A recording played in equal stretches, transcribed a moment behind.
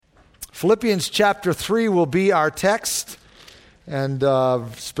Philippians chapter 3 will be our text, and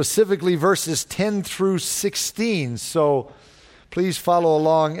specifically verses 10 through 16. So please follow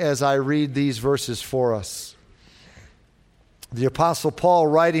along as I read these verses for us. The Apostle Paul,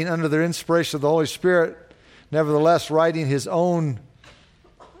 writing under the inspiration of the Holy Spirit, nevertheless writing his own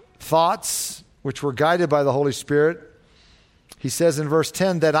thoughts, which were guided by the Holy Spirit, he says in verse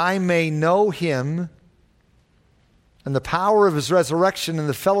 10, that I may know him and the power of his resurrection and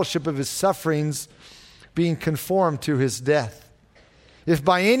the fellowship of his sufferings, being conformed to his death, if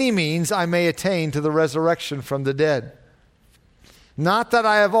by any means I may attain to the resurrection from the dead. Not that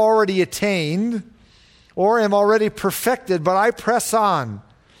I have already attained or am already perfected, but I press on,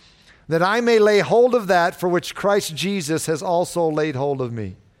 that I may lay hold of that for which Christ Jesus has also laid hold of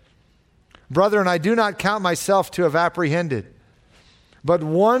me. Brethren, I do not count myself to have apprehended, but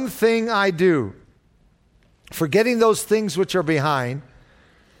one thing I do, forgetting those things which are behind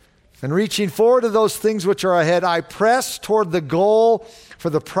and reaching forward to those things which are ahead, I press toward the goal for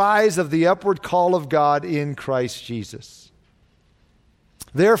the prize of the upward call of God in Christ Jesus.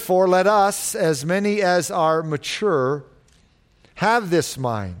 Therefore, let us, as many as are mature, have this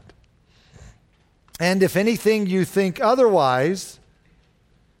mind. And if anything you think otherwise,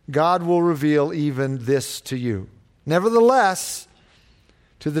 God will reveal even this to you. Nevertheless,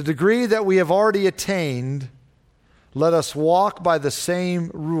 to the degree that we have already attained, let us walk by the same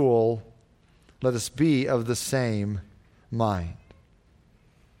rule. Let us be of the same mind.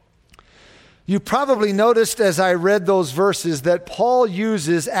 You probably noticed as I read those verses that Paul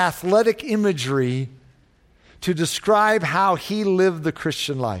uses athletic imagery to describe how he lived the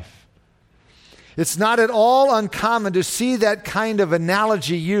Christian life. It's not at all uncommon to see that kind of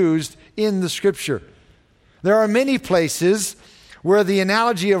analogy used in the Scripture. There are many places where the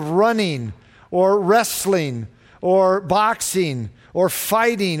analogy of running or wrestling or boxing or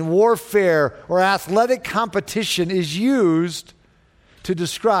fighting, warfare, or athletic competition is used to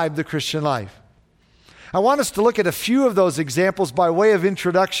describe the Christian life. I want us to look at a few of those examples by way of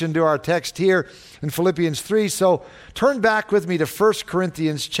introduction to our text here in Philippians 3. So turn back with me to 1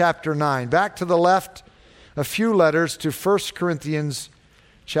 Corinthians chapter 9. Back to the left, a few letters to 1 Corinthians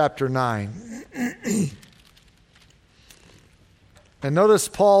chapter 9. And notice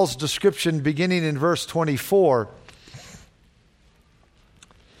Paul's description beginning in verse 24.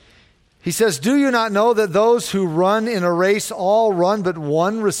 He says, do you not know that those who run in a race all run, but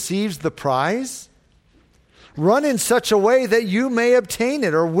one receives the prize? Run in such a way that you may obtain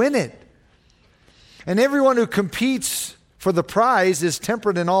it or win it. And everyone who competes for the prize is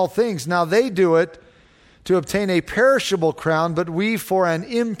temperate in all things. Now they do it to obtain a perishable crown, but we for an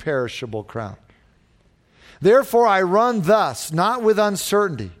imperishable crown. Therefore I run thus, not with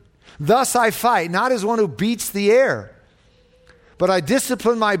uncertainty. Thus I fight, not as one who beats the air, but I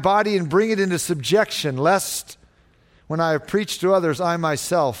discipline my body and bring it into subjection, lest when I have preached to others, I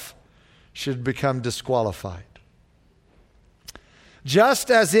myself should become disqualified.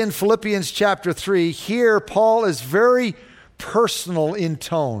 Just as in Philippians chapter 3, here Paul is very personal in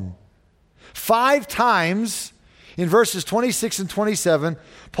tone. 5 times in verses 26 and 27,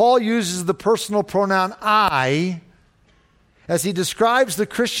 Paul uses the personal pronoun I as he describes the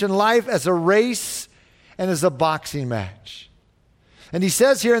Christian life as a race and as a boxing match. And he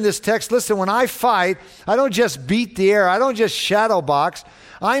says here in this text, listen, when I fight, I don't just beat the air. I don't just shadow box.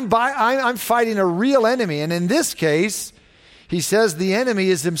 I'm fighting a real enemy. And in this case, he says the enemy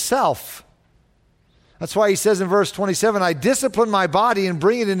is himself. That's why he says in verse 27, I discipline my body and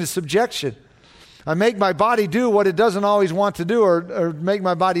bring it into subjection. I make my body do what it doesn't always want to do, or make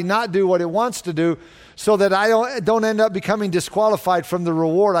my body not do what it wants to do, so that I don't end up becoming disqualified from the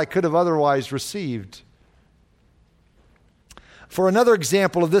reward I could have otherwise received. For another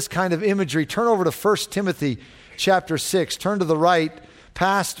example of this kind of imagery, turn over to 1 Timothy chapter 6. Turn to the right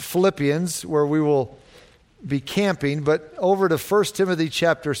past Philippians, where we will be camping, but over to 1 Timothy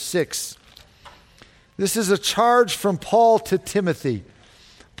chapter 6. This is a charge from Paul to Timothy.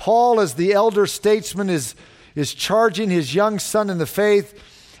 Paul, as the elder statesman, is charging his young son in the faith,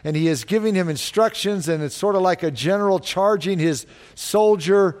 and he is giving him instructions, and it's sort of like a general charging his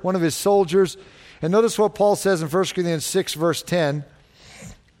soldier, one of his soldiers. And notice what Paul says in 1 Corinthians 6, verse 10.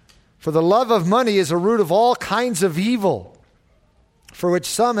 For the love of money is a root of all kinds of evil, for which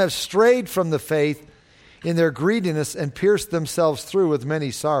some have strayed from the faith in their greediness and pierced themselves through with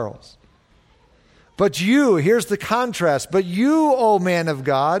many sorrows. But you, here's the contrast, but you, O man of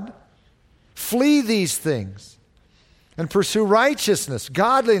God, flee these things and pursue righteousness,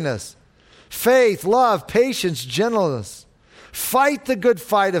 godliness, faith, love, patience, gentleness. Fight the good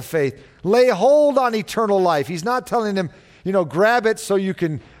fight of faith. Lay hold on eternal life. He's not telling them, grab it so you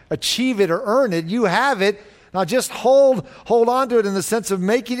can achieve it or earn it. You have it. Now just hold on to it in the sense of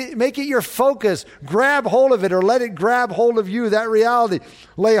make it your focus. Grab hold of it or let it grab hold of you, that reality.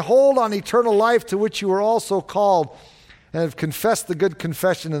 Lay hold on eternal life to which you were also called and have confessed the good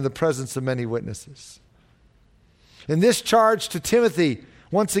confession in the presence of many witnesses. In this charge to Timothy,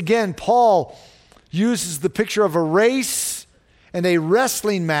 once again, Paul uses the picture of a race and a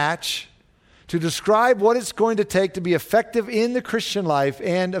wrestling match to describe what it's going to take to be effective in the Christian life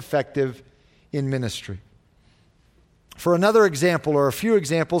and effective in ministry. For another example, or a few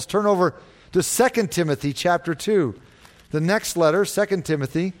examples, turn over to 2 Timothy chapter 2. The next letter, 2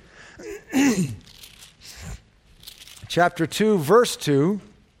 Timothy, chapter 2, verse 2.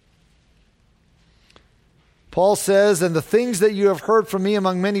 Paul says, "And the things that you have heard from me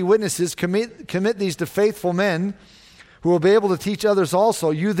among many witnesses, commit these to faithful men who will be able to teach others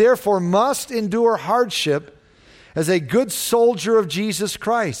also. You therefore must endure hardship as a good soldier of Jesus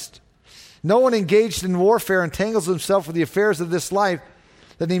Christ. No one engaged in warfare entangles himself with the affairs of this life,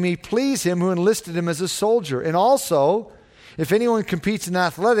 that he may please him who enlisted him as a soldier. And also, if anyone competes in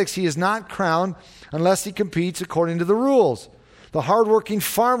athletics, he is not crowned unless he competes according to the rules. The hardworking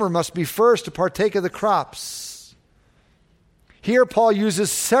farmer must be first to partake of the crops." Here Paul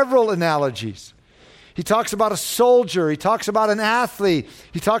uses several analogies. He talks about a soldier. He talks about an athlete.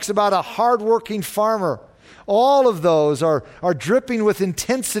 He talks about a hardworking farmer. All of those are dripping with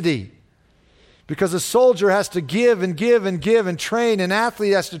intensity because a soldier has to give and give and give and train. An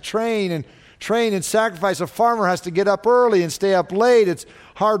athlete has to train and sacrifice. A farmer has to get up early and stay up late. It's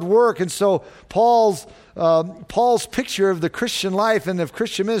hard work. And so Paul's picture of the Christian life and of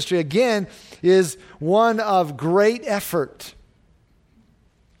Christian ministry, again, is one of great effort.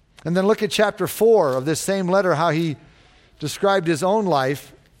 And then look at chapter 4 of this same letter, how he described his own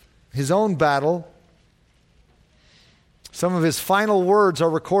life, his own battle. Some of his final words are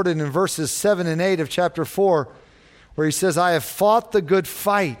recorded in verses 7 and 8 of chapter 4, where he says, "I have fought the good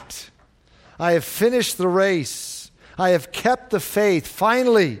fight. I have finished the race. I have kept the faith.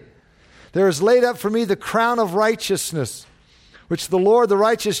 Finally, there is laid up for me the crown of righteousness, which the Lord, the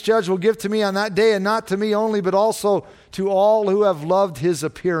righteous judge, will give to me on that day, and not to me only, but also to all who have loved his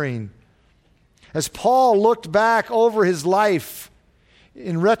appearing." As Paul looked back over his life,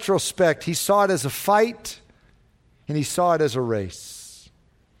 in retrospect, he saw it as a fight and he saw it as a race.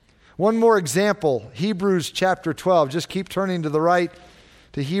 One more example, Hebrews chapter 12. Just keep turning to the right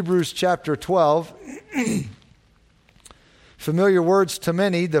to Hebrews chapter 12. Familiar words to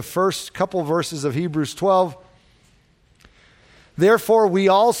many, the first couple verses of Hebrews 12. "Therefore we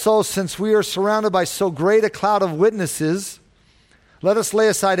also, since we are surrounded by so great a cloud of witnesses, let us lay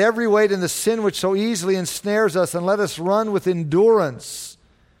aside every weight and the sin which so easily ensnares us, and let us run with endurance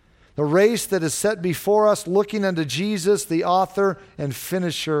the race that is set before us, looking unto Jesus, the author and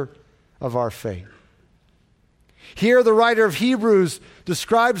finisher of our faith." Here the writer of Hebrews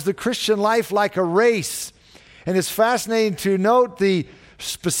describes the Christian life like a race. And it's fascinating to note the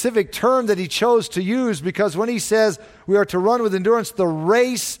specific term that he chose to use, because when he says we are to run with endurance the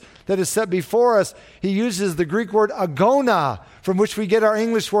race that is set before us, he uses the Greek word agona, from which we get our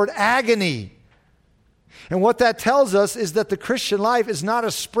English word agony. And what that tells us is that the Christian life is not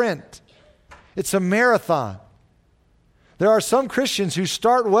a sprint. It's a marathon. There are some Christians who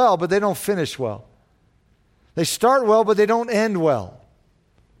start well, but they don't finish well. They start well, but they don't end well.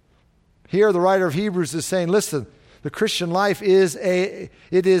 Here the writer of Hebrews is saying, listen, the Christian life is an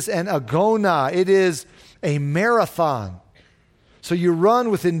agona. It is a marathon. So you run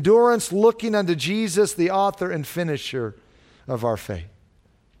with endurance, looking unto Jesus, the author and finisher of our faith.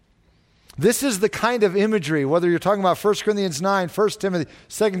 This is the kind of imagery, whether you're talking about 1 Corinthians 9, 1 Timothy,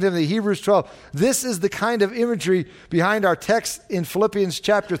 2 Timothy, Hebrews 12, this is the kind of imagery behind our text in Philippians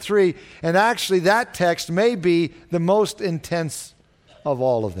chapter 3, and actually that text may be the most intense of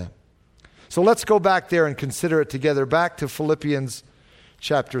all of them. So let's go back there and consider it together, back to Philippians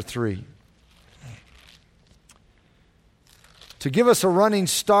chapter 3. To give us a running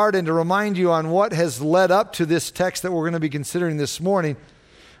start and to remind you on what has led up to this text that we're going to be considering this morning,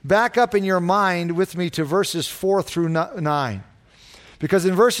 back up in your mind with me to verses 4 through 9. Because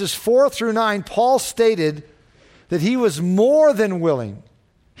in verses 4 through 9, Paul stated that he was more than willing.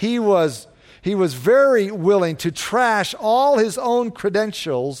 He was very willing to trash all his own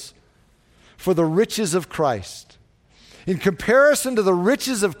credentials for the riches of Christ. In comparison to the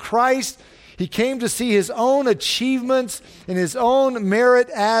riches of Christ, he came to see his own achievements and his own merit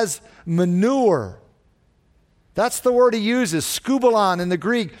as manure. That's the word he uses, skubalon in the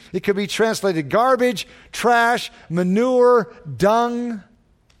Greek. It could be translated garbage, trash, manure, dung.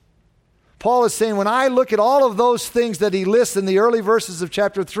 Paul is saying, when I look at all of those things that he lists in the early verses of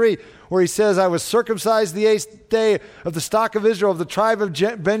chapter 3, where he says, I was circumcised the 8th day of the stock of Israel, of the tribe of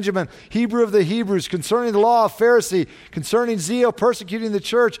Benjamin, Hebrew of the Hebrews, concerning the law of Pharisee, concerning zeal, persecuting the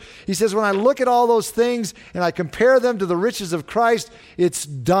church. He says, when I look at all those things and I compare them to the riches of Christ, it's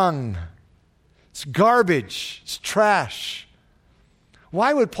dung. It's garbage. It's trash.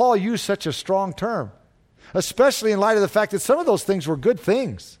 Why would Paul use such a strong term? Especially in light of the fact that some of those things were good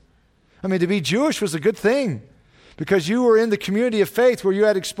things. I mean, to be Jewish was a good thing because you were in the community of faith where you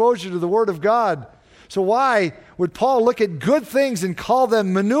had exposure to the Word of God. So why would Paul look at good things and call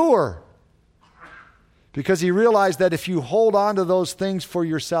them manure? Because he realized that if you hold on to those things for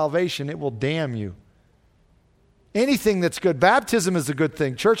your salvation, it will damn you. Anything that's good. Baptism is a good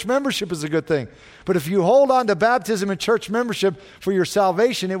thing. Church membership is a good thing. But if you hold on to baptism and church membership for your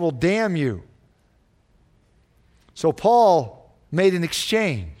salvation, it will damn you. So Paul made an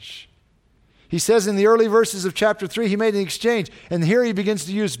exchange. He says in the early verses of chapter 3, he made an exchange. And here he begins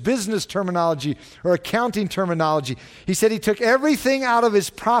to use business terminology or accounting terminology. He said he took everything out of his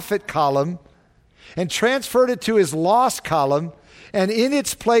profit column and transferred it to his loss column. And in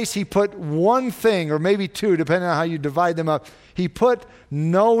its place, he put one thing, or maybe two, depending on how you divide them up. He put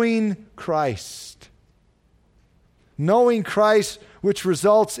knowing Christ. Knowing Christ, which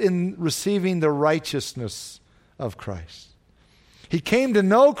results in receiving the righteousness of Christ. He came to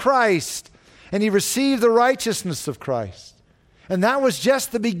know Christ, and he received the righteousness of Christ. And that was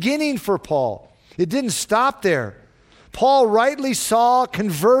just the beginning for Paul. It didn't stop there. Paul rightly saw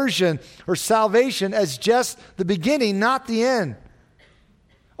conversion or salvation as just the beginning, not the end.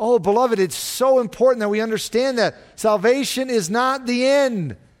 Oh, beloved, it's so important that we understand that. Salvation is not the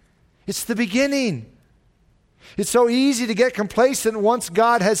end. It's the beginning. It's so easy to get complacent once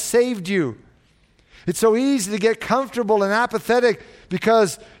God has saved you. It's so easy to get comfortable and apathetic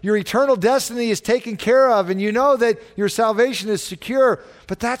because your eternal destiny is taken care of and you know that your salvation is secure,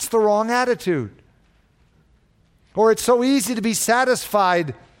 but that's the wrong attitude. Or it's so easy to be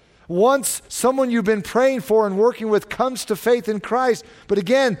satisfied once someone you've been praying for and working with comes to faith in Christ. But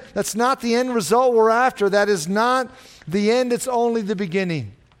again, that's not the end result we're after. That is not the end, it's only the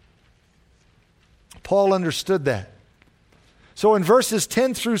beginning. Paul understood that. So in verses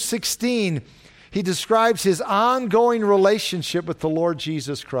 10 through 16, he describes his ongoing relationship with the Lord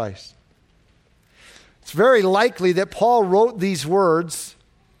Jesus Christ. It's very likely that Paul wrote these words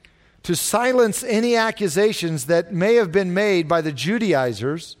to silence any accusations that may have been made by the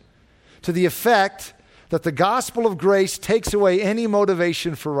Judaizers to the effect that the gospel of grace takes away any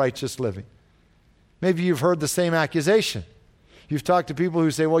motivation for righteous living. Maybe you've heard the same accusation. You've talked to people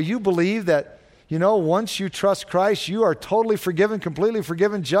who say, well, you believe that, once you trust Christ, you are totally forgiven, completely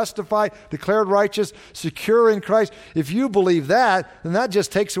forgiven, justified, declared righteous, secure in Christ. If you believe that, then that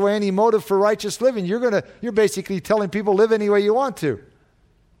just takes away any motive for righteous living. You're basically telling people live any way you want to.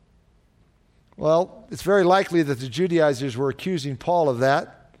 Well, it's very likely that the Judaizers were accusing Paul of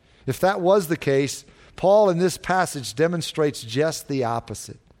that. If that was the case, Paul in this passage demonstrates just the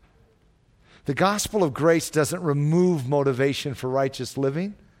opposite. The gospel of grace doesn't remove motivation for righteous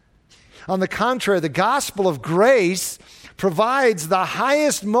living. On the contrary, the gospel of grace provides the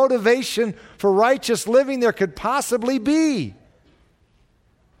highest motivation for righteous living there could possibly be.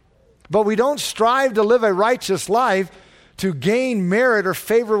 But we don't strive to live a righteous life to gain merit or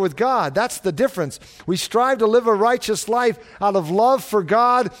favor with God. That's the difference. We strive to live a righteous life out of love for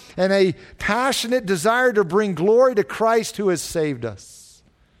God and a passionate desire to bring glory to Christ who has saved us.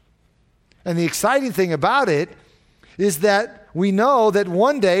 And the exciting thing about it is that we know that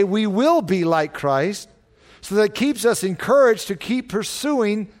one day we will be like Christ, so that it keeps us encouraged to keep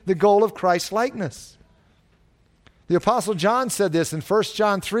pursuing the goal of Christ's likeness. The Apostle John said this in 1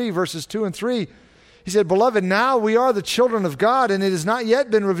 John 3, verses 2 and 3. He said, "Beloved, now we are the children of God, and it has not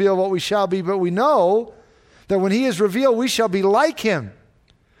yet been revealed what we shall be, but we know that when he is revealed, we shall be like him.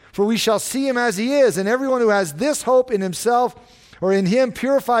 For we shall see him as he is, and everyone who has this hope in himself or in him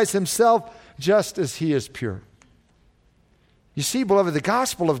purifies himself just as he is pure." You see, beloved, the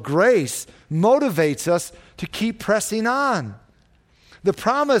gospel of grace motivates us to keep pressing on. The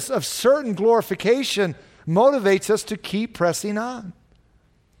promise of certain glorification motivates us to keep pressing on.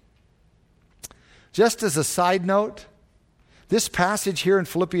 Just as a side note, this passage here in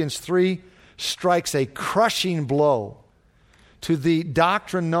Philippians 3 strikes a crushing blow to the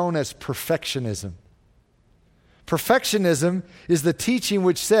doctrine known as perfectionism. Perfectionism is the teaching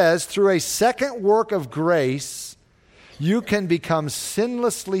which says through a second work of grace, you can become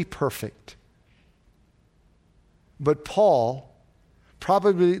sinlessly perfect. But Paul,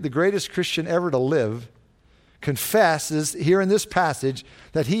 probably the greatest Christian ever to live, confesses here in this passage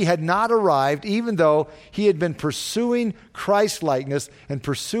that he had not arrived, even though he had been pursuing Christ-likeness and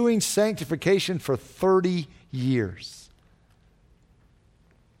pursuing sanctification for 30 years.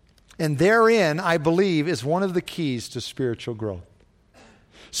 And therein, I believe, is one of the keys to spiritual growth.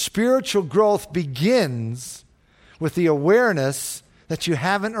 Spiritual growth begins with the awareness that you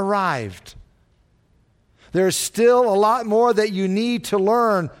haven't arrived. There's still a lot more that you need to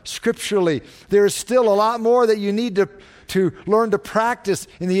learn scripturally. There's still a lot more that you need to learn to practice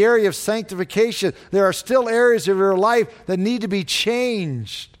in the area of sanctification. There are still areas of your life that need to be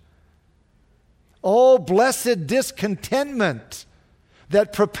changed. Oh, blessed discontentment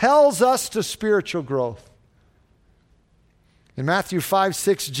that propels us to spiritual growth. In Matthew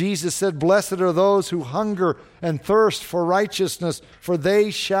 5:6, Jesus said, "Blessed are those who hunger and thirst for righteousness, for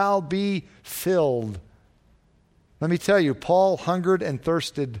they shall be filled." Let me tell you, Paul hungered and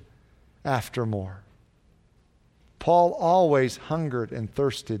thirsted after more. Paul always hungered and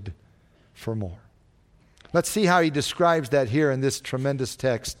thirsted for more. Let's see how he describes that here in this tremendous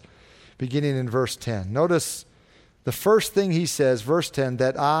text, beginning in verse 10. Notice the first thing he says, verse 10,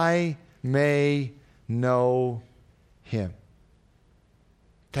 that I may know him.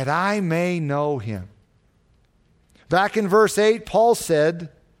 That I may know him. Back in verse 8, Paul said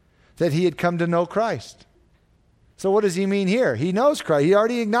that he had come to know Christ. So what does he mean here? He knows Christ. He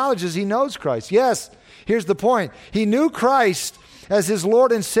already acknowledges he knows Christ. Yes, here's the point. He knew Christ as his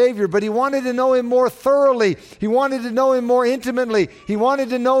Lord and Savior, but he wanted to know him more thoroughly. He wanted to know him more intimately. He wanted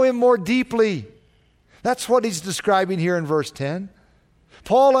to know him more deeply. That's what he's describing here in verse 10.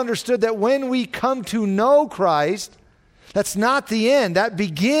 Paul understood that when we come to know Christ, that's not the end. That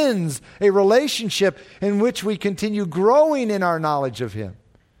begins a relationship in which we continue growing in our knowledge of him.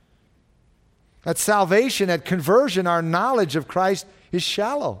 At salvation, at conversion, our knowledge of Christ is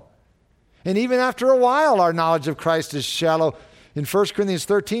shallow. And even after a while, our knowledge of Christ is shallow. In 1 Corinthians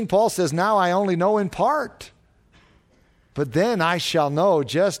 13, Paul says, "Now I only know in part, but then I shall know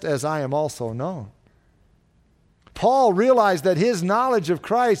just as I am also known." Paul realized that his knowledge of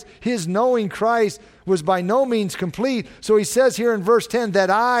Christ, his knowing Christ, was by no means complete. So he says here in verse 10,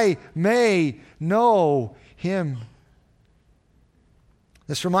 that I may know him.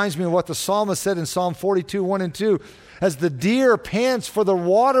 This reminds me of what the psalmist said in Psalm 42, 1 and 2. As the deer pants for the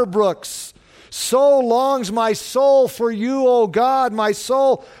water brooks, so longs my soul for you, O God. My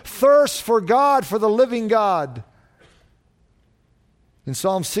soul thirsts for God, for the living God. In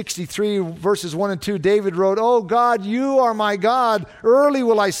Psalm 63, verses 1 and 2, David wrote, "O God, you are my God. Early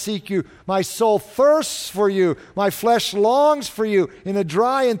will I seek you. My soul thirsts for you. My flesh longs for you in a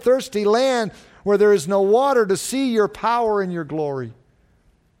dry and thirsty land where there is no water, to see your power and your glory."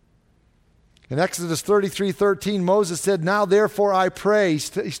 In Exodus 33:13, Moses said, "Now therefore I pray,"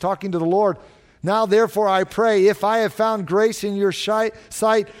 he's talking to the Lord, "Now therefore I pray, if I have found grace in your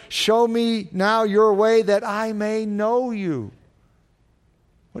sight, show me now your way that I may know you."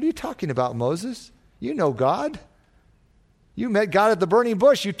 What are you talking about, Moses? You know God. You met God at the burning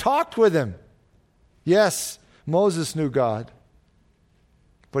bush. You talked with him. Yes, Moses knew God,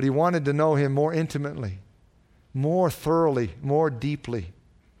 but he wanted to know him more intimately, more thoroughly, more deeply.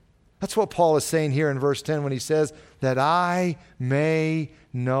 That's what Paul is saying here in verse 10 when he says, that I may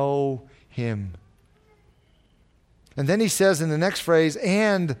know him. And then he says in the next phrase,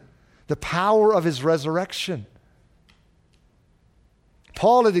 and the power of his resurrection.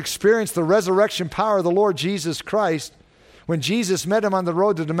 Paul had experienced the resurrection power of the Lord Jesus Christ when Jesus met him on the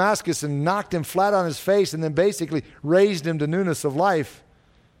road to Damascus and knocked him flat on his face and then basically raised him to newness of life.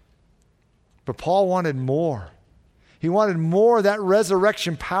 But Paul wanted more. He wanted more of that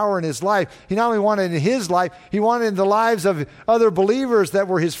resurrection power in his life. He not only wanted it in his life, he wanted it in the lives of other believers that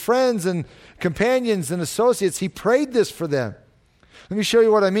were his friends and companions and associates. He prayed this for them. Let me show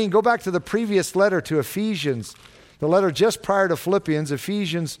you what I mean. Go back to the previous letter to Ephesians, the letter just prior to Philippians,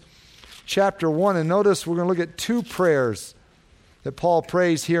 Ephesians chapter 1. And notice we're going to look at two prayers that Paul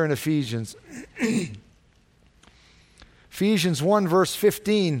prays here in Ephesians. Ephesians 1 verse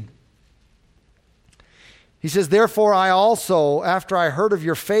 15. He says, therefore I also, after I heard of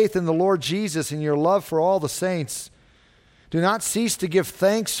your faith in the Lord Jesus and your love for all the saints, do not cease to give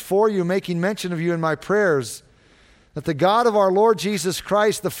thanks for you, making mention of you in my prayers, that the God of our Lord Jesus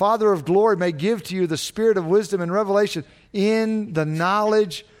Christ, the Father of glory, may give to you the spirit of wisdom and revelation in the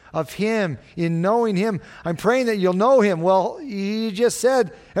knowledge of him, in knowing him. I'm praying that you'll know him. Well, you just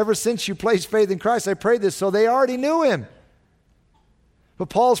said, ever since you placed faith in Christ, I prayed this, so they already knew him. But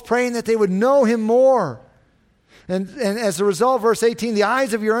Paul's praying that they would know him more. And as a result, verse 18, the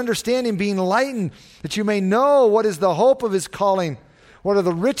eyes of your understanding being enlightened, that you may know what is the hope of his calling, what are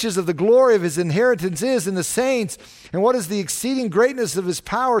the riches of the glory of his inheritance is in the saints, and what is the exceeding greatness of his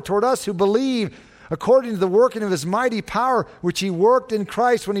power toward us who believe, according to the working of his mighty power, which he worked in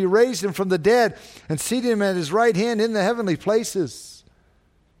Christ when he raised him from the dead and seated him at his right hand in the heavenly places.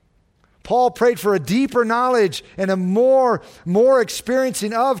 Paul prayed for a deeper knowledge and a more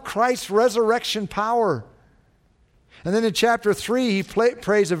experiencing of Christ's resurrection power. And then in chapter 3, he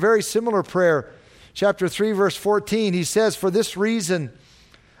prays a very similar prayer. Chapter 3, verse 14, he says, "For this reason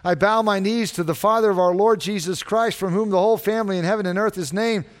I bow my knees to the Father of our Lord Jesus Christ, from whom the whole family in heaven and earth is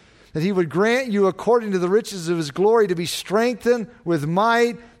named, that he would grant you, according to the riches of his glory, to be strengthened with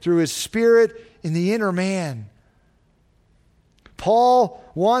might through his Spirit in the inner man." Paul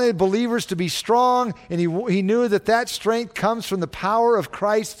wanted believers to be strong, and he knew that strength comes from the power of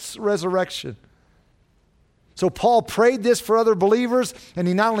Christ's resurrection. So Paul prayed this for other believers, and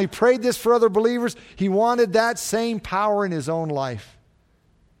he not only prayed this for other believers, he wanted that same power in his own life.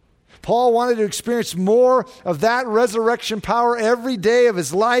 Paul wanted to experience more of that resurrection power every day of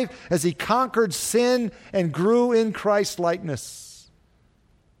his life as he conquered sin and grew in Christ's likeness.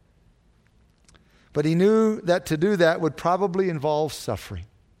 But he knew that to do that would probably involve suffering.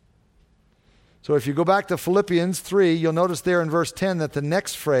 So if you go back to Philippians 3, you'll notice there in verse 10 that the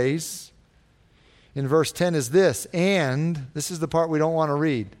next phrase in verse 10 is this, and this is the part we don't want to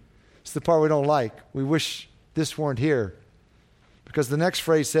read. It's the part we don't like. We wish this weren't here. Because the next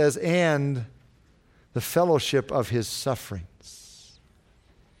phrase says, and the fellowship of his sufferings.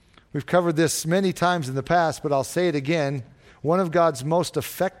 We've covered this many times in the past, but I'll say it again. One of God's most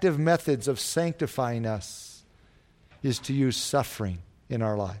effective methods of sanctifying us is to use suffering in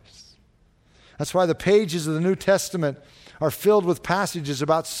our lives. That's why the pages of the New Testament are filled with passages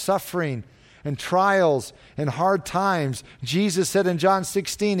about suffering and trials and hard times. Jesus said in John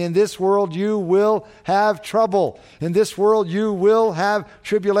 16, "In this world you will have trouble. In this world you will have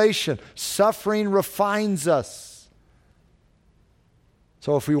tribulation." Suffering refines us.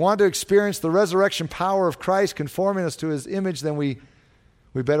 So if we want to experience the resurrection power of Christ conforming us to his image, then we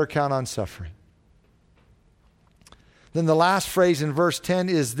better count on suffering. Then the last phrase in verse 10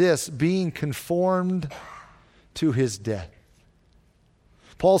 is this, being conformed to his death.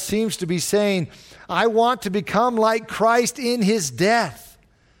 Paul seems to be saying, I want to become like Christ in his death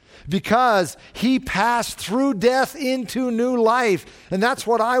because he passed through death into new life. And that's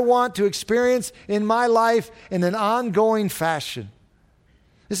what I want to experience in my life in an ongoing fashion.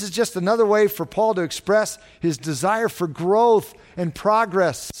 This is just another way for Paul to express his desire for growth and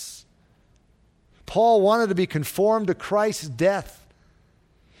progress. Paul wanted to be conformed to Christ's death.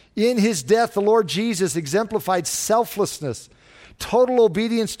 In his death, the Lord Jesus exemplified selflessness, total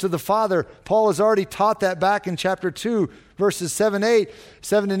obedience to the Father. Paul has already taught that back in chapter 2, verses 7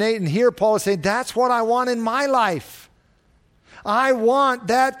 and 8. And here Paul is saying, that's what I want in my life. I want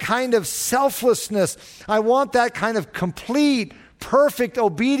that kind of selflessness. I want that kind of complete, perfect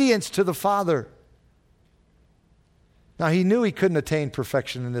obedience to the Father. Now, he knew he couldn't attain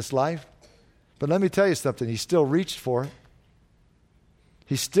perfection in this life. But let me tell you something. He still reached for it.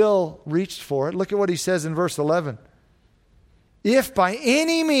 He still reached for it. Look at what he says in verse 11. If by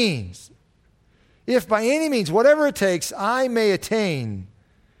any means, whatever it takes, I may attain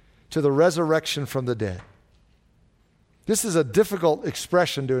to the resurrection from the dead. This is a difficult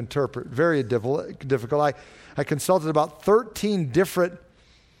expression to interpret, very difficult. I consulted about 13 different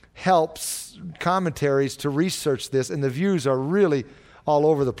commentaries to research this, and the views are really all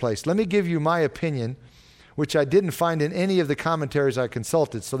over the place. Let me give you my opinion, which I didn't find in any of the commentaries I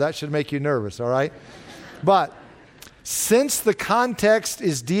consulted, so that should make you nervous, all right? But since the context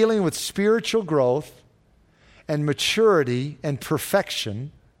is dealing with spiritual growth and maturity and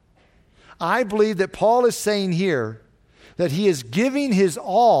perfection, I believe that Paul is saying here that he is giving his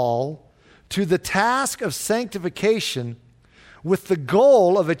all to the task of sanctification with the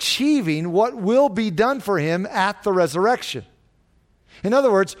goal of achieving what will be done for him at the resurrection. In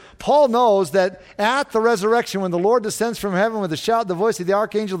other words, Paul knows that at the resurrection, when the Lord descends from heaven with a shout, the voice of the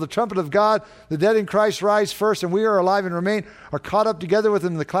archangel, the trumpet of God, the dead in Christ rise first, and we are alive and remain, are caught up together with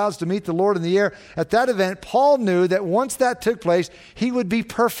him in the clouds to meet the Lord in the air. At that event, Paul knew that once that took place, he would be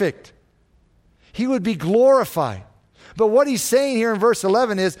perfect. He would be glorified. But what he's saying here in verse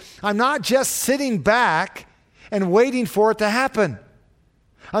 11 is, I'm not just sitting back and waiting for it to happen.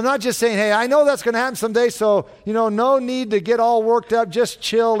 I'm not just saying, hey, I know that's going to happen someday, so, no need to get all worked up. Just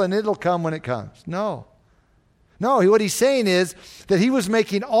chill and it'll come when it comes. No, what he's saying is that he was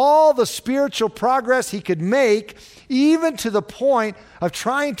making all the spiritual progress he could make, even to the point of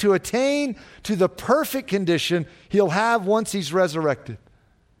trying to attain to the perfect condition he'll have once he's resurrected.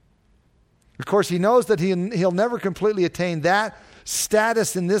 Of course, he knows that he'll never completely attain that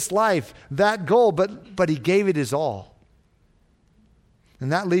status in this life, that goal, but he gave it his all.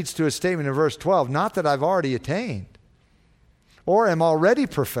 And that leads to a statement in verse 12, not that I've already attained or am already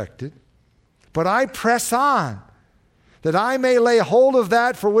perfected, but I press on, that I may lay hold of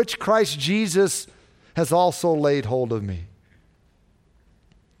that for which Christ Jesus has also laid hold of me.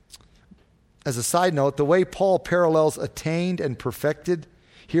 As a side note, the way Paul parallels attained and perfected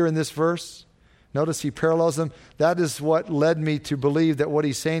here in this verse, notice he parallels them. That is what led me to believe that what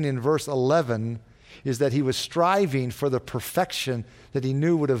he's saying in verse 11 is that he was striving for the perfection that he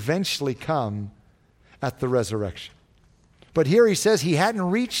knew would eventually come at the resurrection. But here he says he hadn't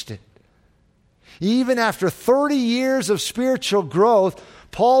reached it. Even after 30 years of spiritual growth,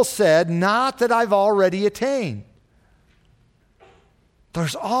 Paul said, not that I've already attained.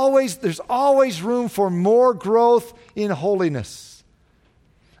 There's always room for more growth in holiness.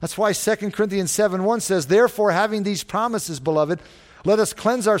 That's why 2 Corinthians 7:1 says, therefore, having these promises, beloved, let us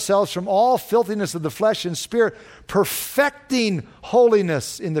cleanse ourselves from all filthiness of the flesh and spirit, perfecting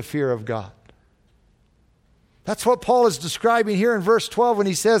holiness in the fear of God. That's what Paul is describing here in verse 12 when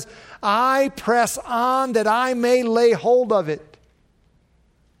he says, I press on that I may lay hold of it.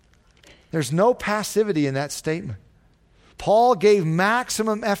 There's no passivity in that statement. Paul gave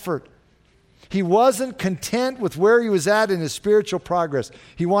maximum effort. He wasn't content with where he was at in his spiritual progress.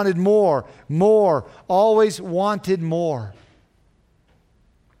 He wanted more, always wanted more.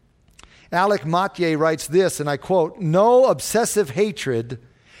 Alec Mathieu writes this, and I quote, no obsessive hatred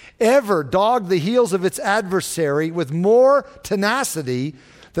ever dogged the heels of its adversary with more tenacity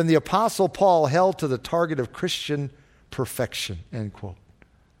than the Apostle Paul held to the target of Christian perfection, end quote.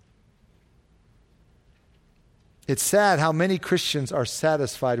 It's sad how many Christians are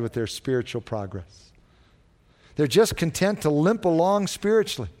satisfied with their spiritual progress. They're just content to limp along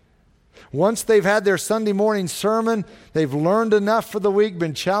spiritually. Once they've had their Sunday morning sermon, they've learned enough for the week,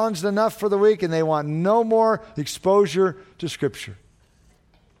 been challenged enough for the week, and they want no more exposure to Scripture.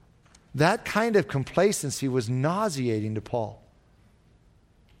 That kind of complacency was nauseating to Paul.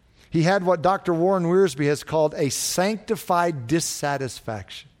 He had what Dr. Warren Wiersbe has called a sanctified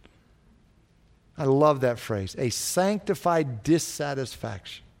dissatisfaction. I love that phrase, a sanctified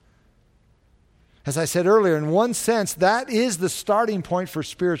dissatisfaction. As I said earlier, in one sense, that is the starting point for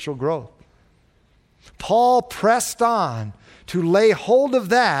spiritual growth. Paul pressed on to lay hold of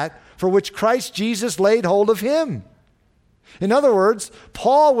that for which Christ Jesus laid hold of him. In other words,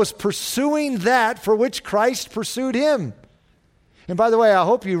 Paul was pursuing that for which Christ pursued him. And by the way, I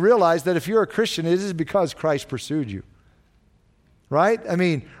hope you realize that if you're a Christian, it is because Christ pursued you. Right? I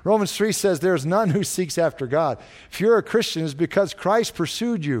mean, Romans 3 says there's none who seeks after God. If you're a Christian, it's because Christ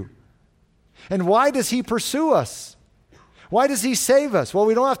pursued you. And why does he pursue us? Why does he save us? Well,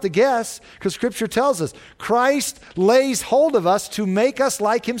 we don't have to guess because Scripture tells us Christ lays hold of us to make us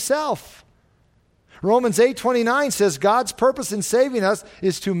like himself. Romans 8:29 says God's purpose in saving us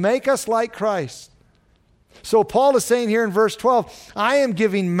is to make us like Christ. So Paul is saying here in verse 12, I am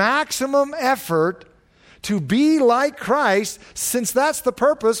giving maximum effort to be like Christ, since that's the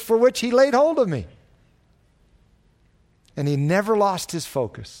purpose for which he laid hold of me. And he never lost his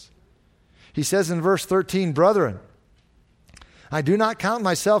focus. He says in verse 13, brethren, I do not count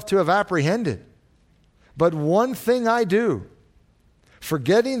myself to have apprehended, but one thing I do,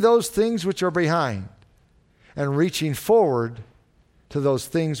 forgetting those things which are behind and reaching forward to those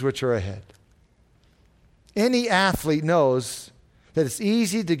things which are ahead. Any athlete knows that it's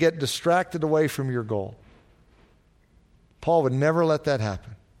easy to get distracted away from your goal. Paul would never let that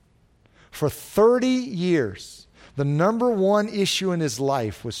happen. For 30 years, the number one issue in his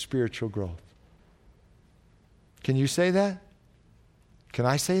life was spiritual growth. Can you say that? Can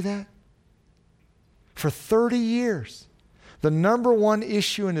I say that? For 30 years, the number one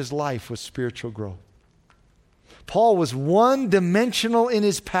issue in his life was spiritual growth. Paul was one-dimensional in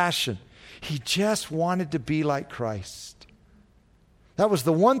his passion. He just wanted to be like Christ. That was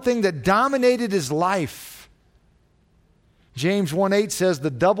the one thing that dominated his life. James 1:8 says, the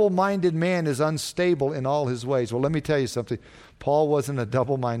double-minded man is unstable in all his ways. Well, let me tell you something. Paul wasn't a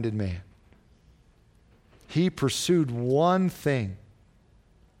double-minded man. He pursued one thing.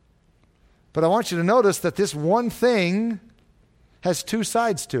 But I want you to notice that this one thing has two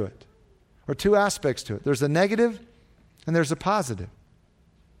sides to it, or two aspects to it. There's a negative and there's a positive.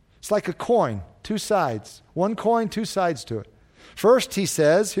 It's like a coin, two sides. One coin, two sides to it. First, he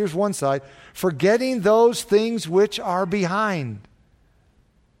says, here's one side, forgetting those things which are behind.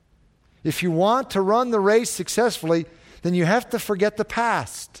 If you want to run the race successfully, then you have to forget the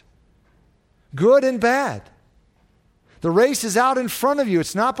past, good and bad. The race is out in front of you.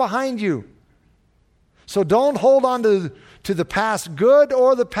 It's not behind you. So don't hold on to the past good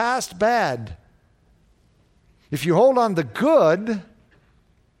or the past bad. If you hold on to good,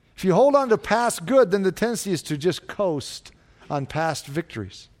 if you hold on to past good, then the tendency is to just coast on past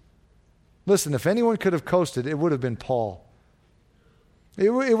victories. Listen, if anyone could have coasted, it would have been Paul. It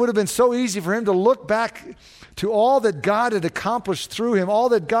would have been so easy for him to look back to all that God had accomplished through him, all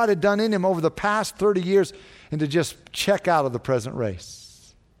that God had done in him over the past 30 years, and to just check out of the present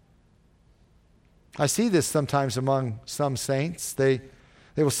race. I see this sometimes among some saints. They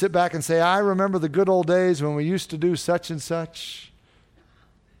will sit back and say, I remember the good old days when we used to do such and such.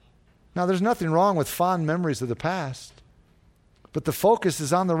 Now, there's nothing wrong with fond memories of the past, but the focus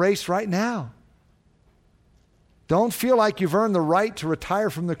is on the race right now. Don't feel like you've earned the right to retire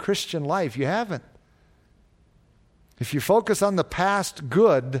from the Christian life. You haven't. If you focus on the past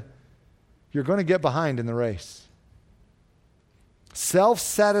good, you're going to get behind in the race.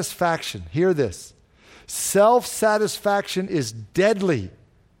 Self-satisfaction, hear this. Self-satisfaction is deadly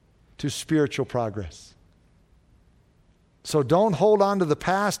to spiritual progress. So don't hold on to the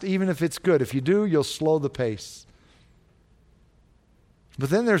past even if it's good. If you do, you'll slow the pace. But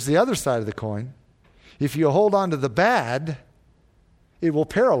then there's the other side of the coin. If you hold on to the bad, it will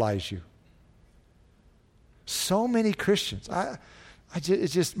paralyze you. So many Christians,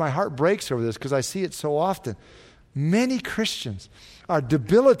 it's just my heart breaks over this because I see it so often. Many Christians are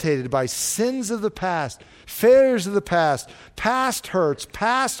debilitated by sins of the past, failures of the past hurts,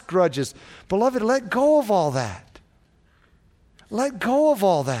 past grudges. Beloved, let go of all that. Let go of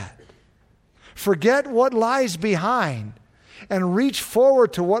all that. Forget what lies behind and reach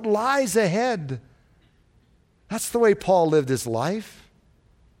forward to what lies ahead. That's the way Paul lived his life.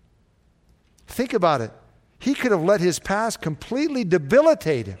 Think about it. He could have let his past completely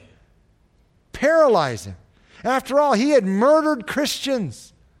debilitate him, paralyze him. After all, he had murdered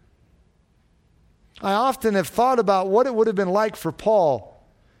Christians. I often have thought about what it would have been like for Paul,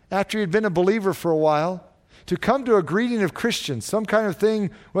 after he'd been a believer for a while, to come to a greeting of Christians, some kind of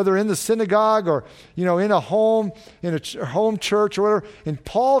thing, whether in the synagogue or, in a home church or whatever. And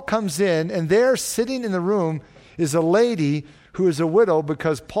Paul comes in, and there sitting in the room is a lady who is a widow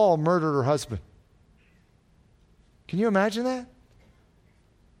because Paul murdered her husband. Can you imagine that?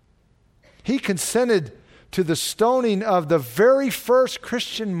 He consented to the stoning of the very first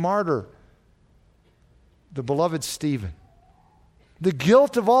Christian martyr, the beloved Stephen. The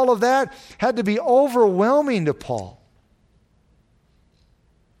guilt of all of that had to be overwhelming to Paul.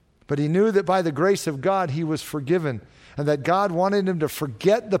 But he knew that by the grace of God he was forgiven, and that God wanted him to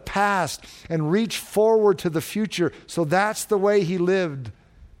forget the past and reach forward to the future. So that's the way he lived.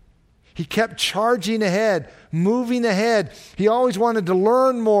 He kept charging ahead, moving ahead. He always wanted to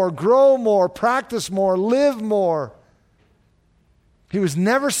learn more, grow more, practice more, live more. He was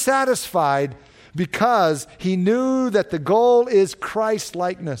never satisfied because he knew that the goal is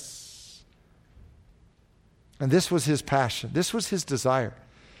Christ-likeness. And this was his passion. This was his desire.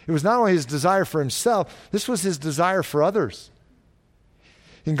 It was not only his desire for himself, this was his desire for others.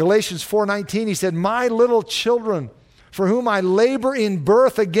 In Galatians 4:19, he said, "My little children, for whom I labor in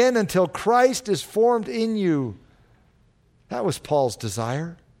birth again until Christ is formed in you." That was Paul's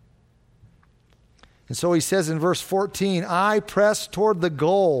desire. And so he says in verse 14, "I press toward the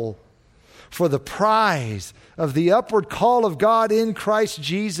goal for the prize of the upward call of God in Christ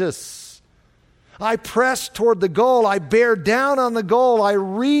Jesus." I press toward the goal. I bear down on the goal. I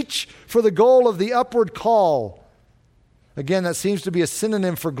reach for the goal of the upward call. Again, that seems to be a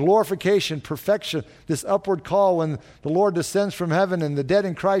synonym for glorification, perfection, this upward call when the Lord descends from heaven and the dead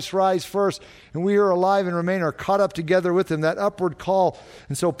in Christ rise first and we are alive and remain are caught up together with him, that upward call.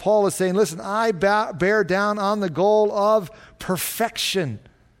 And so Paul is saying, listen, I bear down on the goal of perfection.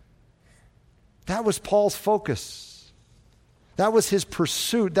 That was Paul's focus. That was his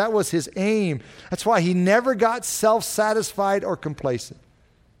pursuit. That was his aim. That's why he never got self-satisfied or complacent.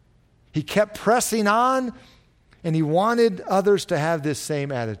 He kept pressing on, and he wanted others to have this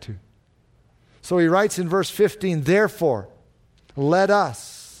same attitude. So he writes in verse 15, "Therefore, let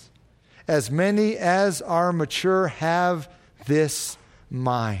us, as many as are mature, have this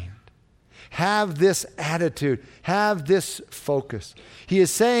mind." Have this attitude. Have this focus. He is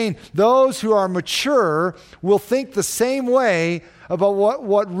saying those who are mature will think the same way about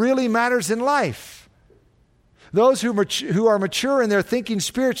what really matters in life. Those who are mature in their thinking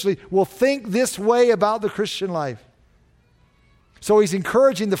spiritually will think this way about the Christian life. So he's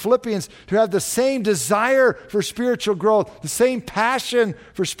encouraging the Philippians to have the same desire for spiritual growth, the same passion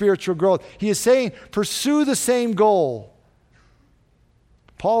for spiritual growth. He is saying, pursue the same goal.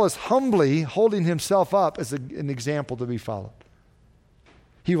 Paul is humbly holding himself up as an example to be followed.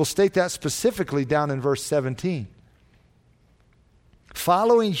 He will state that specifically down in verse 17.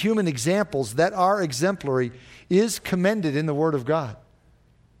 Following human examples that are exemplary is commended in the Word of God.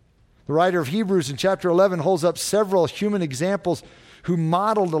 The writer of Hebrews in chapter 11 holds up several human examples who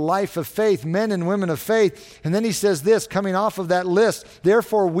modeled a life of faith, men and women of faith. And then he says this, coming off of that list,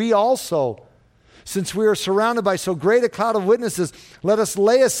 therefore we also, since we are surrounded by so great a cloud of witnesses, let us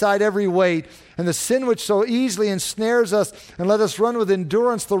lay aside every weight and the sin which so easily ensnares us, and let us run with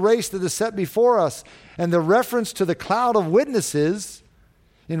endurance the race that is set before us. And the reference to the cloud of witnesses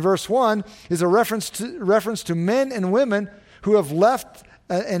in verse 1 is a reference to men and women who have left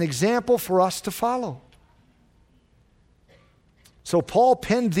an example for us to follow. So Paul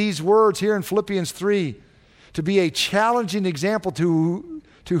penned these words here in Philippians 3 to be a challenging example to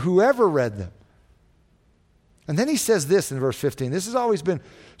whoever read them. And then he says this in verse 15. This has always been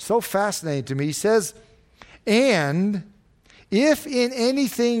so fascinating to me. He says, and if in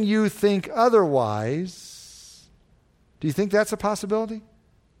anything you think otherwise, do you think that's a possibility?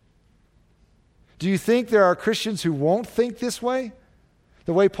 Do you think there are Christians who won't think this way,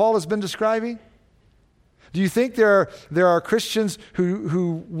 the way Paul has been describing? Do you think there are Christians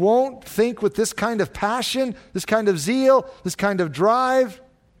who won't think with this kind of passion, this kind of zeal, this kind of drive?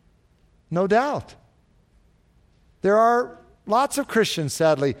 No doubt. There are lots of Christians,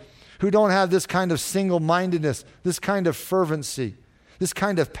 sadly, who don't have this kind of single-mindedness, this kind of fervency, this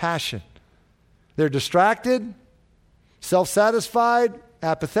kind of passion. They're distracted, self-satisfied,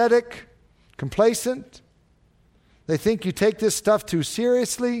 apathetic, complacent. They think you take this stuff too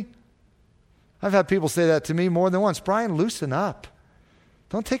seriously. I've had people say that to me more than once. Brian, loosen up.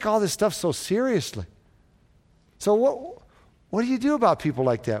 Don't take all this stuff so seriously. So what do you do about people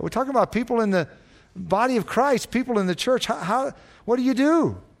like that? We're talking about people in the body of Christ, people in the church. What do you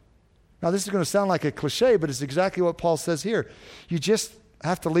do? Now, this is going to sound like a cliche, but it's exactly what Paul says here. You just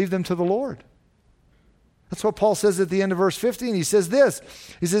have to leave them to the Lord. That's what Paul says at the end of verse 15. He says this.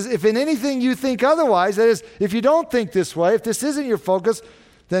 He says, if in anything you think otherwise, that is, if you don't think this way, if this isn't your focus,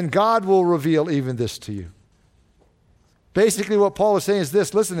 then God will reveal even this to you. Basically, what Paul is saying is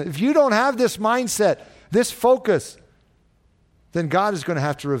this. Listen, if you don't have this mindset, this focus, then God is going to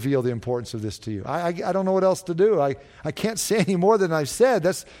have to reveal the importance of this to you. I don't know what else to do. I can't say any more than I've said.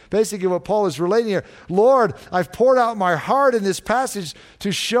 That's basically what Paul is relating here. Lord, I've poured out my heart in this passage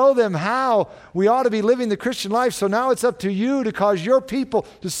to show them how we ought to be living the Christian life. So now it's up to you to cause your people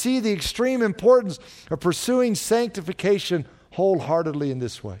to see the extreme importance of pursuing sanctification wholeheartedly in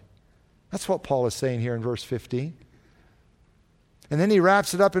this way. That's what Paul is saying here in verse 15. And then he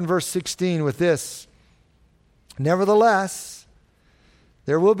wraps it up in verse 16 with this. Nevertheless,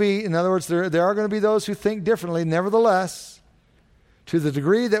 there will be, in other words, there are going to be those who think differently. Nevertheless, to the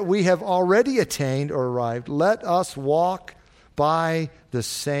degree that we have already attained or arrived, let us walk by the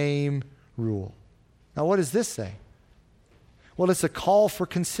same rule. Now, what does this say? Well, it's a call for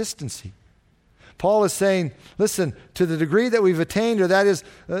consistency. Paul is saying, listen, to the degree that we've attained, or that is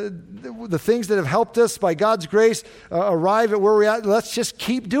the things that have helped us by God's grace arrive at where we're at, let's just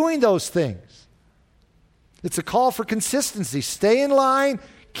keep doing those things. It's a call for consistency. Stay in line,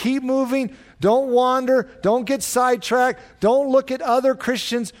 keep moving, don't wander, don't get sidetracked, don't look at other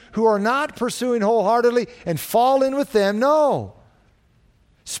Christians who are not pursuing wholeheartedly and fall in with them. No.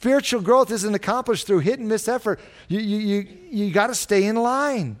 Spiritual growth isn't accomplished through hit and miss effort. You got to stay in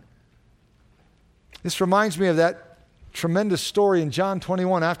line. This reminds me of that tremendous story in John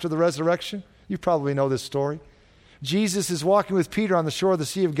 21 after the resurrection. You probably know this story. Jesus is walking with Peter on the shore of the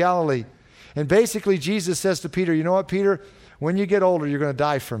Sea of Galilee. And basically Jesus says to Peter, you know what, Peter? When you get older, you're going to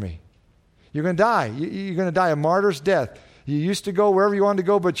die for me. You're going to die. You're going to die a martyr's death. You used to go wherever you wanted to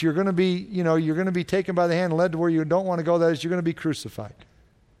go, but you're going to be, you're going to be taken by the hand and led to where you don't want to go. That is, you're going to be crucified.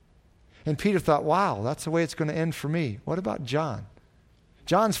 And Peter thought, wow, that's the way it's going to end for me. What about John?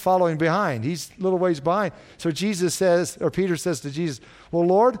 John's following behind. He's a little ways behind. So Peter says to Jesus, well,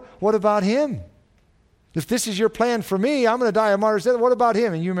 Lord, what about him? If this is your plan for me, I'm going to die a martyr's death. What about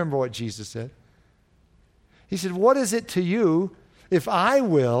him? And you remember what Jesus said. He said, what is it to you if I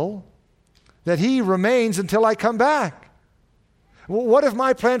will that he remains until I come back? Well, what if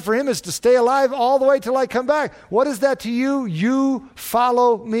my plan for him is to stay alive all the way till I come back? What is that to you? You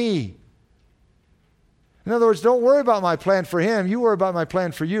follow me. In other words, don't worry about my plan for him. You worry about my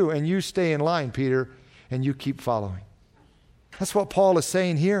plan for you, and you stay in line, Peter, and you keep following. That's what Paul is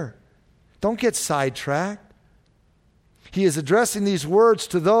saying here. Don't get sidetracked. He is addressing these words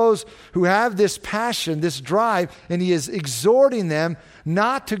to those who have this passion, this drive, and he is exhorting them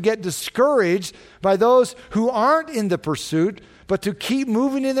not to get discouraged by those who aren't in the pursuit, but to keep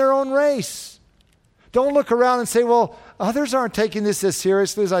moving in their own race. Don't look around and say, well, others aren't taking this as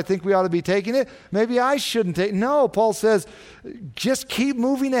seriously as I think we ought to be taking it. Maybe I shouldn't take it. No, Paul says, just keep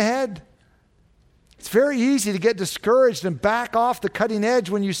moving ahead. It's very easy to get discouraged and back off the cutting edge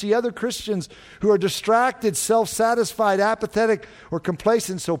when you see other Christians who are distracted, self-satisfied, apathetic, or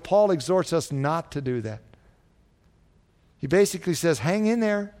complacent. So Paul exhorts us not to do that. He basically says, hang in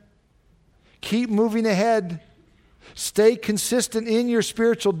there. Keep moving ahead. Stay consistent in your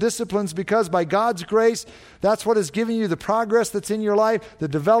spiritual disciplines, because by God's grace, that's what is giving you the progress that's in your life, the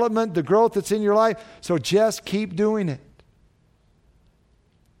development, the growth that's in your life. So just keep doing it.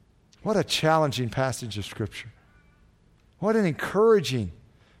 What a challenging passage of Scripture. What an encouraging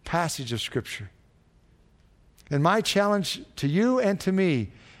passage of Scripture. And my challenge to you and to me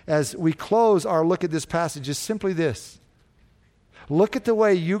as we close our look at this passage is simply this. Look at the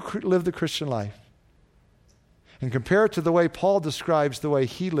way you live the Christian life and compare it to the way Paul describes the way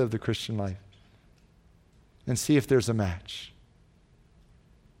he lived the Christian life, and see if there's a match.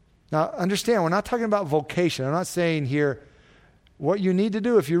 Now, understand, we're not talking about vocation. I'm not saying here what you need to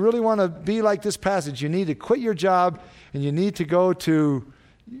do. If you really want to be like this passage, you need to quit your job and you need to go to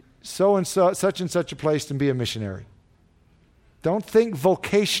so and so, such and such a place and be a missionary. Don't think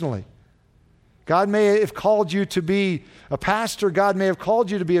vocationally. God may have called you to be a pastor. God may have called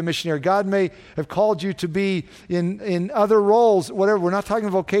you to be a missionary. God may have called you to be in other roles, whatever. We're not talking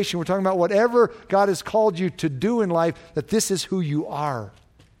vocation. We're talking about whatever God has called you to do in life, that this is who you are.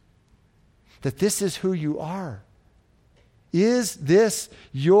 That this is who you are. Is this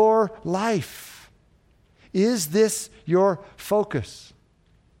your life? Is this your focus?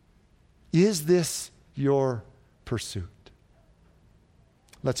 Is this your pursuit?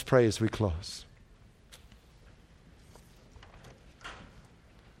 Let's pray as we close.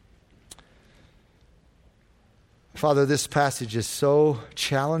 Father, this passage is so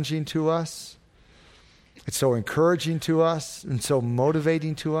challenging to us. It's so encouraging to us and so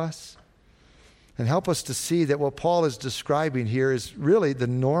motivating to us. And help us to see that what Paul is describing here is really the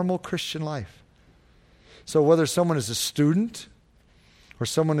normal Christian life. So whether someone is a student, or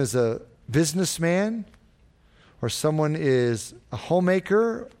someone is a businessman, or someone is a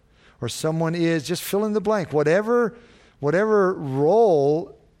homemaker, or someone is, just fill in the blank, whatever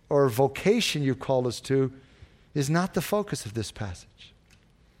role or vocation you've called us to is not the focus of this passage.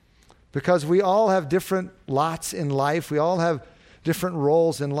 Because we all have different lots in life. We all have different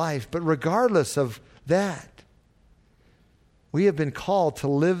roles in life. But regardless of that, we have been called to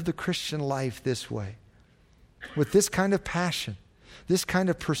live the Christian life this way, with this kind of passion, this kind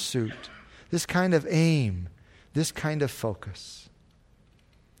of pursuit, this kind of aim, this kind of focus.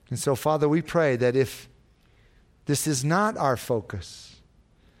 And so, Father, we pray that if this is not our focus,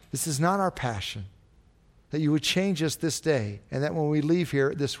 this is not our passion, that you would change us this day, and that when we leave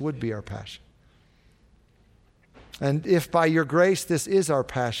here, this would be our passion. And if by your grace this is our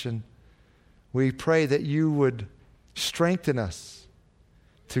passion, we pray that you would strengthen us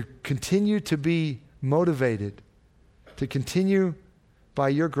to continue to be motivated, to continue by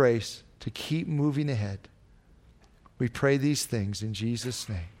your grace to keep moving ahead. We pray these things in Jesus'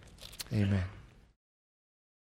 name. Amen.